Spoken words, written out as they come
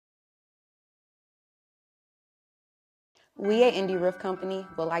We at Indy Roof Company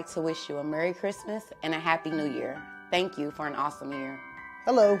would like to wish you a Merry Christmas and a Happy New Year. Thank you for an awesome year.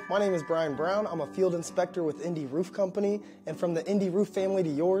 Hello, my name is Brian Brown. I'm a field inspector with Indy Roof Company, and from the Indy Roof family to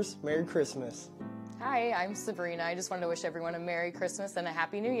yours, Merry Christmas. Hi, I'm Sabrina. I just wanted to wish everyone a Merry Christmas and a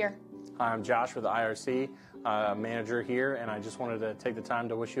Happy New Year. Hi, I'm Josh with the IRC, manager here, and I just wanted to take the time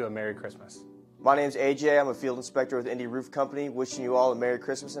to wish you a Merry Christmas. My name's AJ. I'm a field inspector with Indy Roof Company. Wishing you all a Merry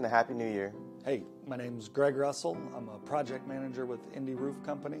Christmas and a Happy New Year. Hey, my name's Greg Russell. I'm a project manager with Indy Roof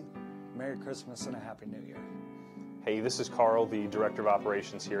Company. Merry Christmas and a Happy New Year. Hey, this is Carl, the Director of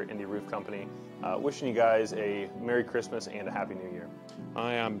Operations here at Indy Roof Company. Wishing you guys a Merry Christmas and a Happy New Year.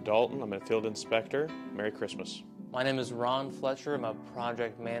 Hi, I'm Dalton. I'm a field inspector. Merry Christmas. My name is Ron Fletcher. I'm a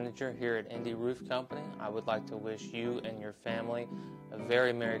project manager here at Indy Roof Company. I would like to wish you and your family a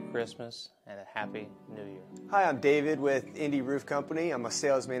very Merry Christmas and a Happy New Year. Hi, I'm David with Indy Roof Company. I'm a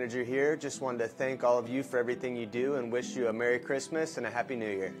sales manager here. Just wanted to thank all of you for everything you do and wish you a Merry Christmas and a Happy New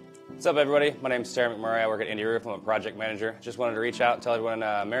Year. What's up, everybody? My name's Sarah McMurray. I work at Indy Roof. I'm a project manager. Just wanted to reach out and tell everyone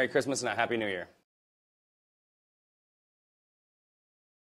Merry Christmas and a Happy New Year.